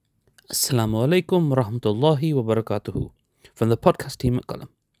Assalamu alaikum wa rahmatullahi wa barakatuhu. From the podcast team at Qalam.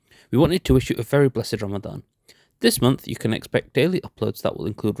 We wanted to wish you a very blessed Ramadan. This month you can expect daily uploads that will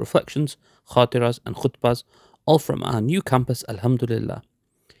include reflections, khatiras and khutbahs, all from our new campus, Alhamdulillah.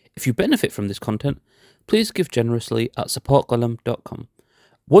 If you benefit from this content, please give generously at supportqalam.com.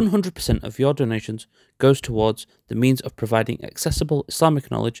 100% of your donations goes towards the means of providing accessible Islamic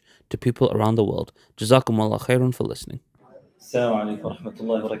knowledge to people around the world. Jazakumullah khairan for listening. Assalamu alaikum wa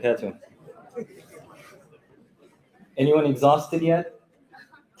rahmatullahi wa barakatuh. Anyone exhausted yet?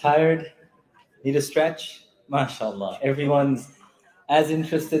 Tired? Need a stretch? MashaAllah. Everyone's as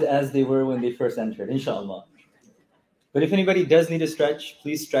interested as they were when they first entered, inshallah. But if anybody does need a stretch,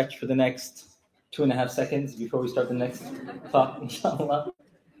 please stretch for the next 2.5 seconds before we start the next talk, inshallah.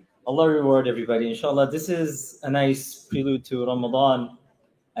 Allah reward everybody, inshallah. This is a nice prelude to Ramadan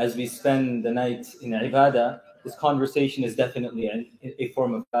as we spend the night in ibadah. This conversation is definitely a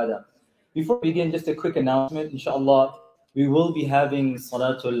form of ibadah. Before we begin, just a quick announcement. Inshallah, we will be having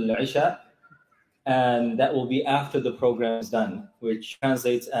Salatul Isha, and that will be after the program is done, which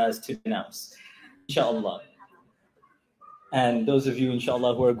translates as to denounce. Inshallah. And those of you,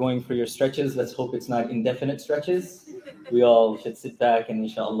 inshallah, who are going for your stretches, let's hope it's not indefinite stretches. We all should sit back and,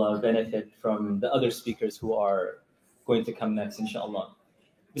 inshallah, benefit from the other speakers who are going to come next, inshallah.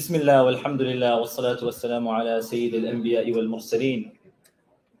 Bismillah, walhamdulillah, wassalatu wassalamu ala sayyid al-anbiya wal mursaleen.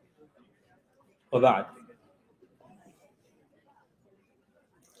 Wa ba'd.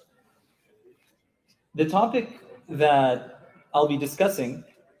 The topic that I'll be discussing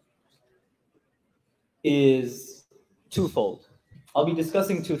is twofold. I'll be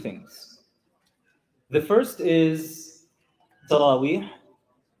discussing two things. The first is Taraweeh,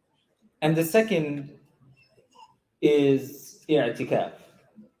 and the second is i'tikaf.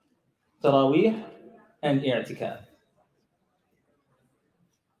 Taraweeh and i'tikaf.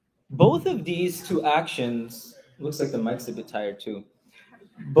 Both of these two actions, looks like the mic's a bit tired too.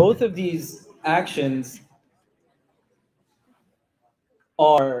 Both of these actions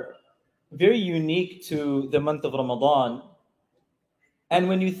are very unique to the month of Ramadan. And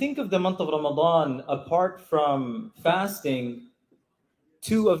when you think of the month of Ramadan, apart from fasting,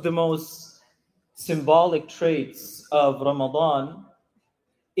 two of the most symbolic traits of Ramadan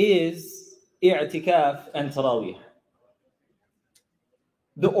is i'tikaf and Taraweeh.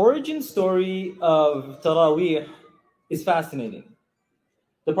 The origin story of Taraweeh is fascinating.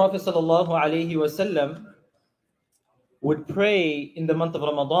 The Prophet ﷺ would pray in the month of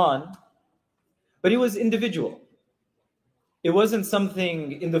Ramadan, but it was individual. It wasn't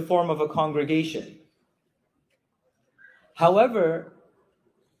something in the form of a congregation. However,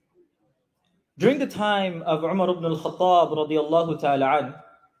 during the time of Umar ibn al-Khattab radiyallahu ta'ala an,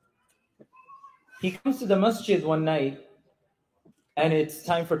 he comes to the masjid one night and it's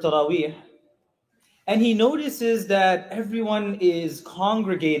time for Taraweeh, and he notices that everyone is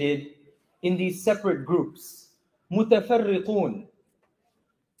congregated in these separate groups. Mutafarriqun.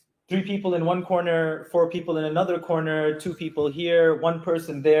 3 people in one corner, 4 people in another corner, 2 people here, 1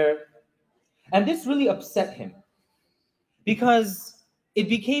 person there. And this really upset him because it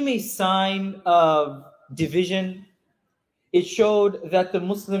became a sign of division. It showed that the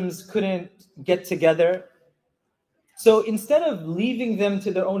Muslims couldn't get together. So instead of leaving them to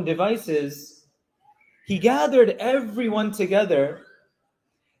their own devices, he gathered everyone together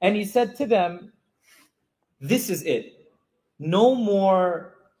and he said to them, this is it. No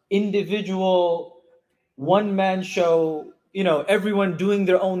more individual one-man show, everyone doing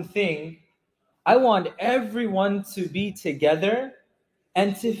their own thing. I want everyone to be together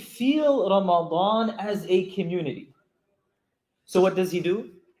and to feel Ramadan as a community. So what does he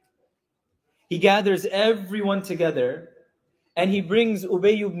do? He gathers everyone together and he brings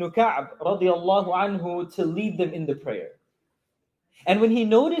Ubay ibn Ka'b radiyallahu anhu to lead them in the prayer. And when he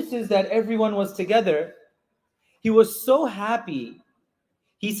notices that everyone was together, he was so happy.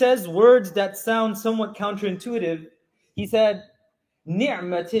 He says words that sound somewhat counterintuitive. He said,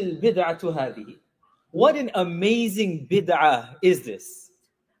 "Ni'matil bid'atu hadhihi." What an amazing bid'ah is this?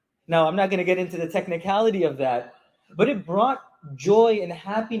 Now, I'm not going to get into the technicality of that, but it brought joy and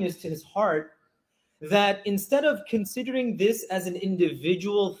happiness to his heart that instead of considering this as an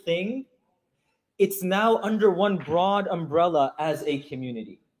individual thing, it's now under one broad umbrella as a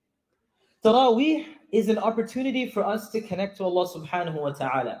community. Taraweeh is an opportunity for us to connect to Allah subhanahu wa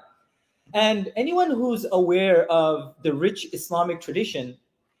ta'ala. And anyone who's aware of the rich Islamic tradition,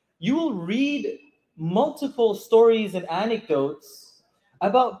 you will read multiple stories and anecdotes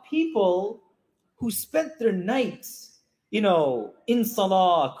about people who spent their nights in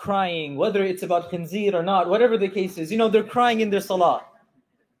salah, crying, whether it's about khinzir or not, whatever the case is, they're crying in their salah.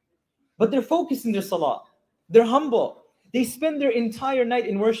 but they're focused in their salah. They're humble. They spend their entire night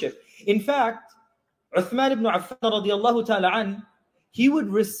in worship. In fact, Uthman ibn Affan radiallahu ta'ala an, he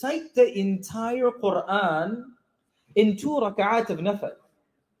would recite the entire Quran in 2 rak'at of nafil.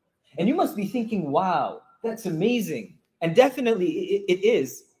 And you must be thinking, wow, that's amazing. And definitely it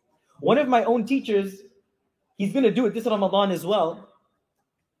is. One of my own teachers, he's going to do it this Ramadan as well.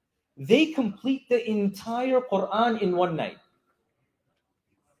 They complete the entire Quran in one night.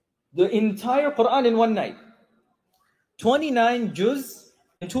 The entire Quran in one night. 29 juz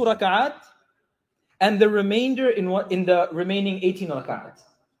in 2 rak'at, and the remainder in the remaining 18 rak'at.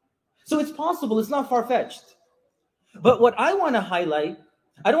 So it's possible, it's not far-fetched. But what I want to highlight,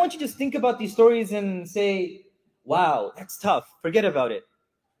 I don't want you to just think about these stories and say, wow, that's tough, forget about it.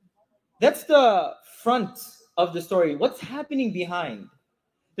 That's the front of the story. What's happening behind?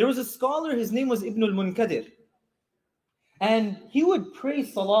 There was a scholar, his name was Ibn al-Munkadir. And he would pray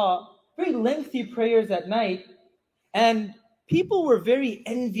salah, very lengthy prayers at night, and people were very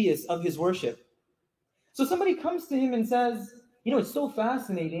envious of his worship. So somebody comes to him and says, you know, it's so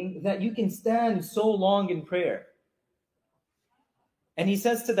fascinating that you can stand so long in prayer. And he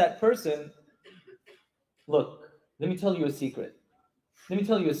says to that person, look, let me tell you a secret. Let me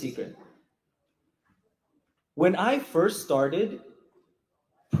tell you a secret. When I first started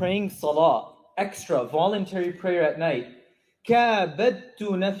praying salah, extra voluntary prayer at night, kabadtu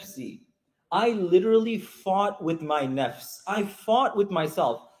nafsi, I literally fought with my nafs. I fought with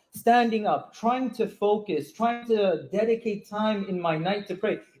myself, standing up, trying to focus, trying to dedicate time in my night to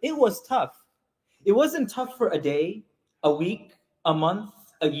pray. It was tough. It wasn't tough for a day, a week, a month,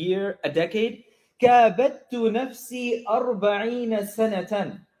 a year, a decade. kabadtu nafsi 40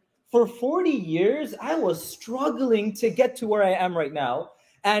 sanatan. For 40 years, I was struggling to get to where I am right now.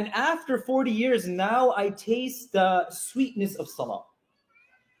 And after 40 years, now I taste the sweetness of salah.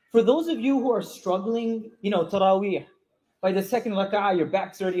 For those of you who are struggling, you know, Taraweeh, by the second rak'ah, your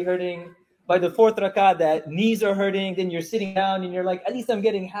back's already hurting. By the fourth rak'ah, the knees are hurting. Then you're sitting down and you're like, at least I'm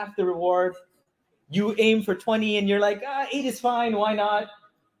getting half the reward. You aim for 20 and you're like, 8 is fine, why not?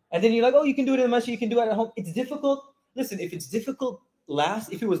 And then you're like, oh, you can do it in the masjid, you can do it at home. It's difficult. Listen, if it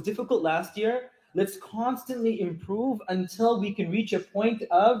was difficult last year, let's constantly improve until we can reach a point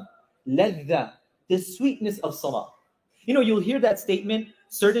of ladha, the sweetness of salah. You know, you'll hear that statement,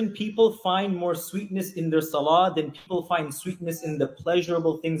 certain people find more sweetness in their salah than people find sweetness in the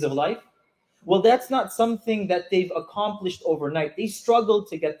pleasurable things of life. Well, that's not something that they've accomplished overnight. They struggled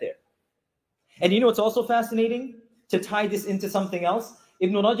to get there. And you know what's also fascinating? To tie this into something else,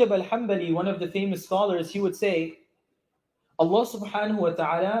 Ibn Rajab al-Hanbali, one of the famous scholars, he would say, Allah subhanahu wa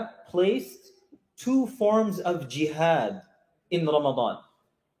ta'ala placed 2 forms of jihad in Ramadan.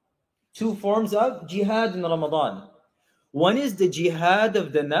 2 forms of jihad in Ramadan. One is the jihad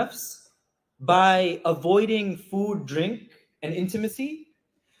of the nafs by avoiding food, drink, and intimacy.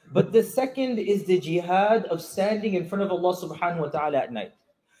 But the second is the jihad of standing in front of Allah subhanahu wa ta'ala at night.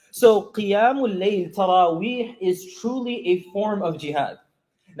 So Qiyamul Layl, Taraweeh is truly a form of jihad.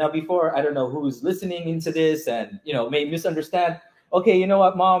 Now before, I don't know who's listening into this and, you know, may misunderstand. Okay, you know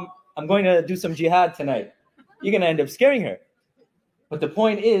what, mom, I'm going to do some jihad tonight. You're going to end up scaring her. But the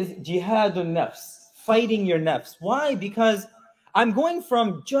point is jihadun nafs. Fighting your nafs. Why? Because I'm going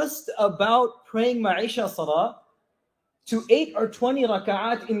from just about praying my Isha Salah to 8 or 20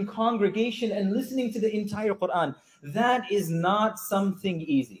 raka'at in congregation and listening to the entire Quran. That is not something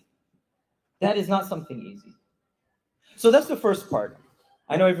easy. That is not something easy. So that's the first part.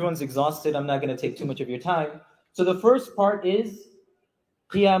 I know everyone's exhausted. I'm not going to take too much of your time. So the first part is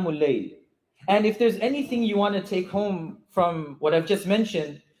Qiyamul Layl. And if there's anything you want to take home from what I've just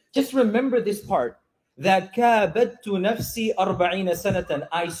mentioned, just remember this part. That kabadtu nafsi 40 sanatan.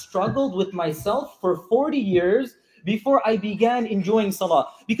 I struggled with myself for 40 years before I began enjoying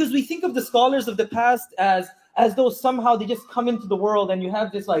salah. Because we think of the scholars of the past as though somehow they just come into the world and you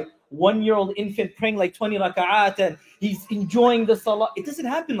have this like 1-year-old infant praying like 20 raka'at and he's enjoying the salah. It doesn't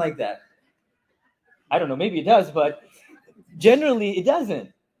happen like that. I don't know, maybe it does, but generally it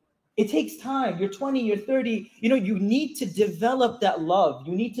doesn't. It takes time. You're 20, you're 30. You know, you need to develop that love.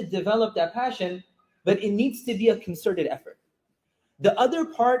 You need to develop that passion. But it needs to be a concerted effort. The other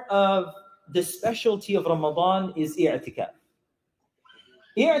part of the specialty of Ramadan is i'tikaf.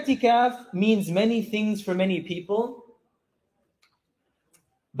 I'tikaf means many things for many people.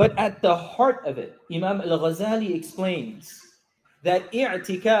 But at the heart of it, Imam al-Ghazali explains that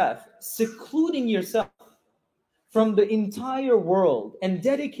i'tikaf, secluding yourself from the entire world and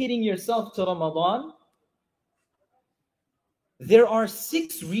dedicating yourself to Ramadan, there are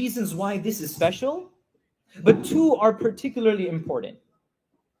 6 reasons why this is special, but 2 are particularly important.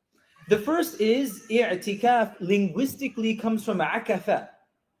 The first is i'tikaf linguistically comes from akafa,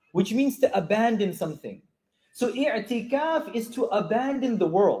 which means to abandon something. So i'tikaf is to abandon the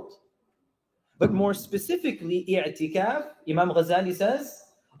world. But more specifically, i'tikaf, Imam Ghazali says,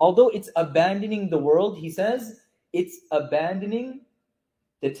 although it's abandoning the world, he says, it's abandoning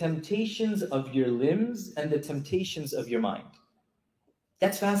the temptations of your limbs and the temptations of your mind.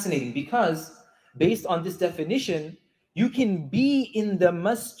 That's fascinating because based on this definition, you can be in the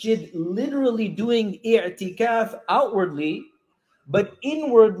masjid literally doing i'tikaf outwardly, but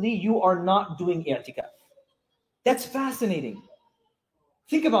inwardly you are not doing i'tikaf. That's fascinating.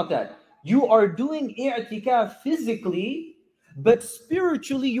 Think about that. You are doing i'tikaf physically, but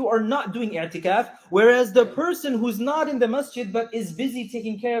spiritually you are not doing i'tikaf, whereas the person who's not in the masjid but is busy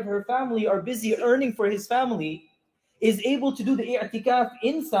taking care of her family or busy earning for his family is able to do the i'tikaf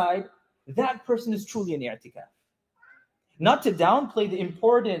inside. That person is truly in i'tikaf. Not to downplay the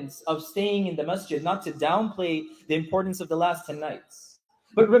importance of staying in the masjid, not to downplay the importance of the last 10 nights.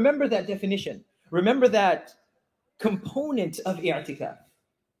 But remember that definition. Remember that component of i'tikaf,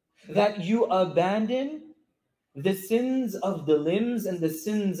 that you abandon the sins of the limbs and the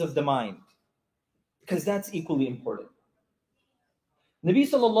sins of the mind, because that's equally important. Nabi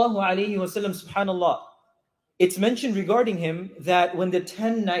sallallahu alayhi wa sallam, subhanallah, it's mentioned regarding him that when the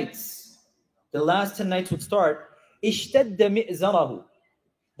 10 nights, the last 10 nights would start, اشتد مئزره.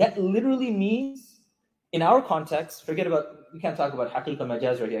 That literally means, in our context, forget about, we can't talk about haqiqa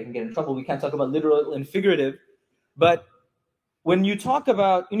majaz right here, I can get in trouble, we can't talk about literal and figurative, but when you talk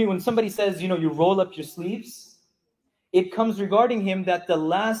about, when somebody says, you roll up your sleeves, it comes regarding him that the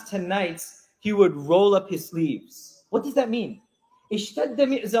last 10 nights, he would roll up his sleeves. What does that mean? اشتد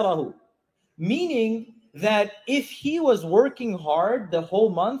مئزره. Meaning that if he was working hard the whole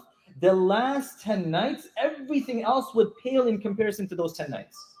month, the last 10 nights, everything else would pale in comparison to those 10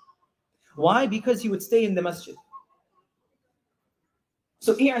 nights. Why? Because he would stay in the masjid.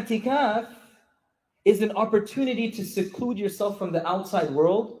 So i'tikaf is an opportunity to seclude yourself from the outside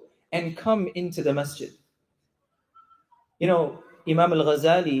world and come into the masjid. Imam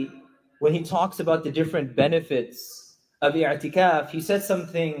al-Ghazali, when he talks about the different benefits of i'tikaf, he says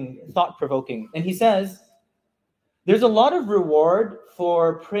something thought-provoking. And he says, there's a lot of reward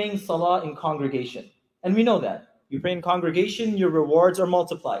for praying salah in congregation. And we know that. You pray in congregation, your rewards are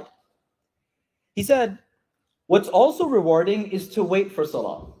multiplied. He said, what's also rewarding is to wait for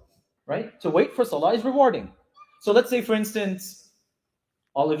salah. Right? To wait for salah is rewarding. So let's say, for instance,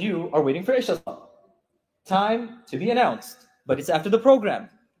 all of you are waiting for Isha salah. Time to be announced, but it's after the program.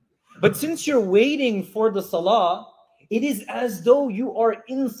 But since you're waiting for the salah, it is as though you are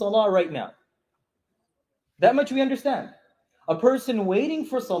in salah right now. That much we understand. A person waiting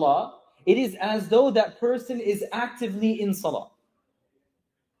for salah, it is as though that person is actively in salah.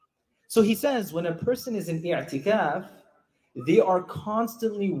 So he says, when a person is in i'tikaf, they are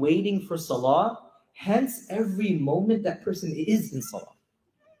constantly waiting for salah, hence every moment that person is in salah.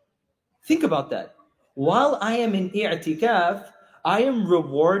 Think about that. While I am in i'tikaf, I am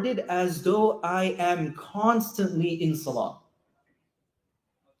rewarded as though I am constantly in salah.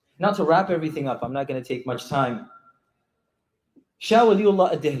 Now to wrap everything up, I'm not going to take much time. Shah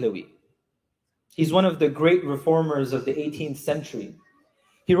Waliullah ad-Dahlawi, he's one of the great reformers of the 18th century.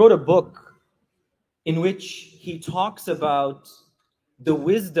 He wrote a book in which he talks about the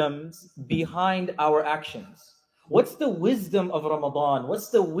wisdoms behind our actions. What's the wisdom of Ramadan? What's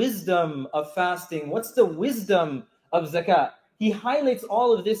the wisdom of fasting? What's the wisdom of zakat? He highlights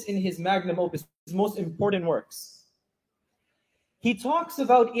all of this in his magnum opus, his most important works. He talks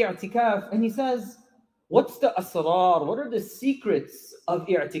about i'tikaf and he says, what's the asrar? What are the secrets of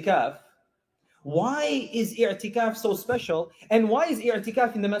i'tikaf? Why is i'tikaf so special? And why is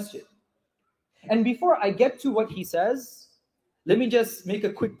i'tikaf in the masjid? And before I get to what he says, let me just make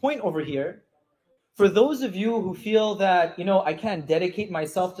a quick point over here. For those of you who feel that, I can't dedicate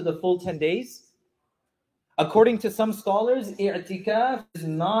myself to the full 10 days, according to some scholars, i'tikaf does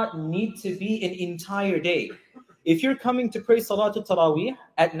not need to be an entire day. If you're coming to pray Salatul Taraweeh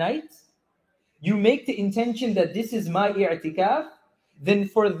at night, you make the intention that this is my i'tikaf, then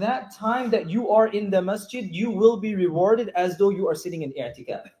for that time that you are in the masjid, you will be rewarded as though you are sitting in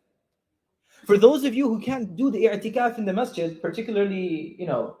i'tikaf. For those of you who can't do the i'tikaf in the masjid, particularly,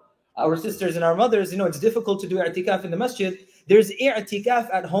 our sisters and our mothers, it's difficult to do i'tikaf in the masjid, there's i'tikaf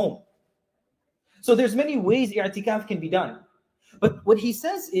at home. So there's many ways i'tikaf can be done. But what he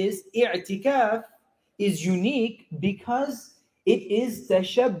says is, i'tikaf is unique because it is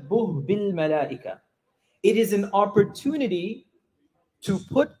tashabbuh bil malaika. It is an opportunity to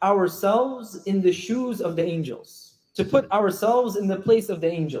put ourselves in the shoes of the angels, to put ourselves in the place of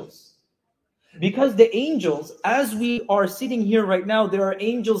the angels. Because the angels, as we are sitting here right now, there are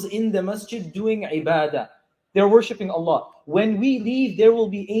angels in the masjid doing ibadah. They're worshipping Allah. When we leave, there will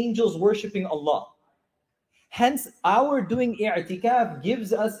be angels worshipping Allah. Hence, our doing i'tikaf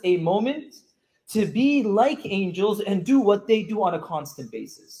gives us a moment to be like angels and do what they do on a constant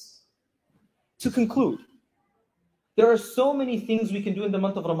basis. To conclude, there are so many things we can do in the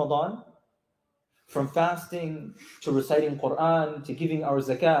month of Ramadan, from fasting to reciting Quran to giving our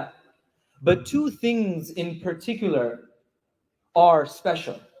zakah. But two things in particular are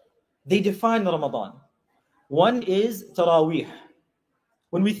special. They define Ramadan. One is Taraweeh.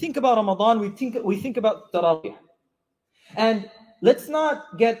 When we think about Ramadan, we think about Taraweeh. And let's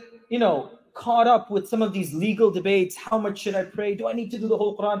not get, caught up with some of these legal debates. How much should I pray? Do I need to do the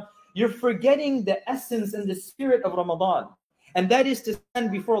whole Quran? You're forgetting the essence and the spirit of Ramadan. And that is to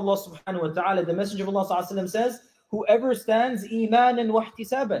stand before Allah subhanahu wa ta'ala. The Messenger of Allah sallallahu alaihi wasallam says, whoever stands imanan wa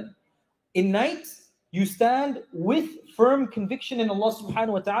ihtisaban. In night, you stand with firm conviction in Allah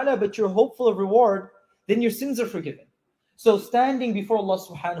subhanahu wa ta'ala, but you're hopeful of reward, then your sins are forgiven. So standing before Allah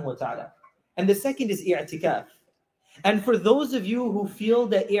subhanahu wa ta'ala. And the second is i'tikaf. And for those of you who feel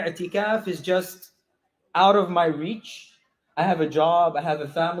that i'tikaf is just out of my reach, I have a job, I have a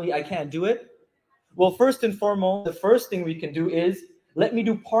family, I can't do it. Well, first and foremost, the first thing we can do is, let me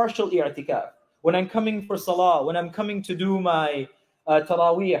do partial i'tikaf. When I'm coming for salah, when I'm coming to do my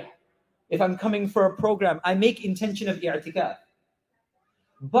taraweeh, if I'm coming for a program, I make intention of i'tikaf.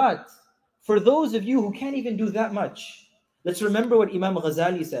 But for those of you who can't even do that much, let's remember what Imam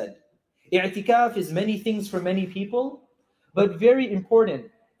Ghazali said. I'tikaf is many things for many people, but very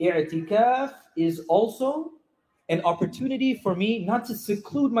important, i'tikaf is also an opportunity for me not to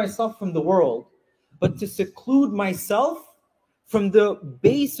seclude myself from the world, but to seclude myself from the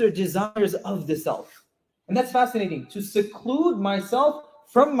baser desires of the self. And that's fascinating, to seclude myself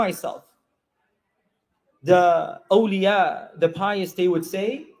from myself. The awliya, the pious, they would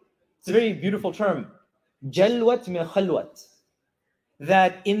say, it's a very beautiful term, jalwat min khalwat,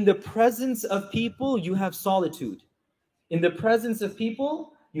 that in the presence of people, you have solitude. In the presence of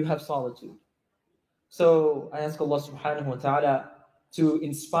people, you have solitude. So I ask Allah subhanahu wa ta'ala to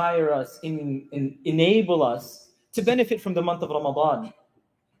inspire us, enable us to benefit from the month of Ramadan.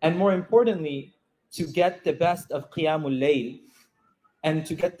 And more importantly, to get the best of Qiyamul Layl and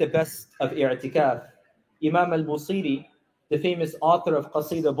to get the best of i'tikaf. Imam al-Busiri, the famous author of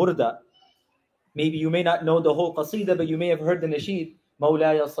Qasida Burda, maybe you may not know the whole Qasida, but you may have heard the nasheed,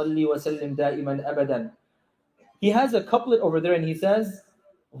 Mawlaya salli wa sallim da'iman abadan. He has a couplet over there and he says,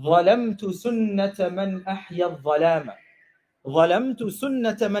 ظَلَمْتُ سُنَّةَ مَنْ أَحْيَا الظَّلَامَ ظَلَمْتُ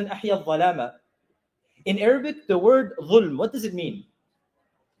سُنَّةَ مَنْ أَحْيَا الظَّلَامَ. In Arabic, the word dhulm, what does it mean?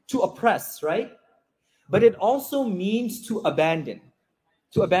 To oppress, right? But it also means to abandon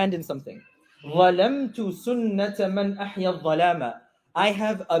something. ظَلَمْتُ سُنَّةَ مَنْ أَحْيَا الظَّلَامَ. I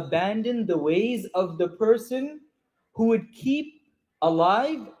have abandoned the ways of the person who would keep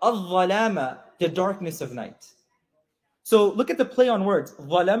alive الظَّلَامَ, the darkness of night. So look at the play on words.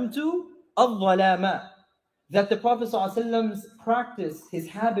 ظَلَمْتُ الظَّلَامَ. That the Prophet ﷺ's practice, his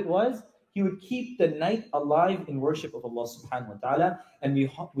habit was, he would keep the night alive in worship of Allah subhanahu wa ta'ala. And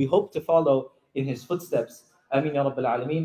we hope to follow in his footsteps. Ameen ya Rabbil Alameen.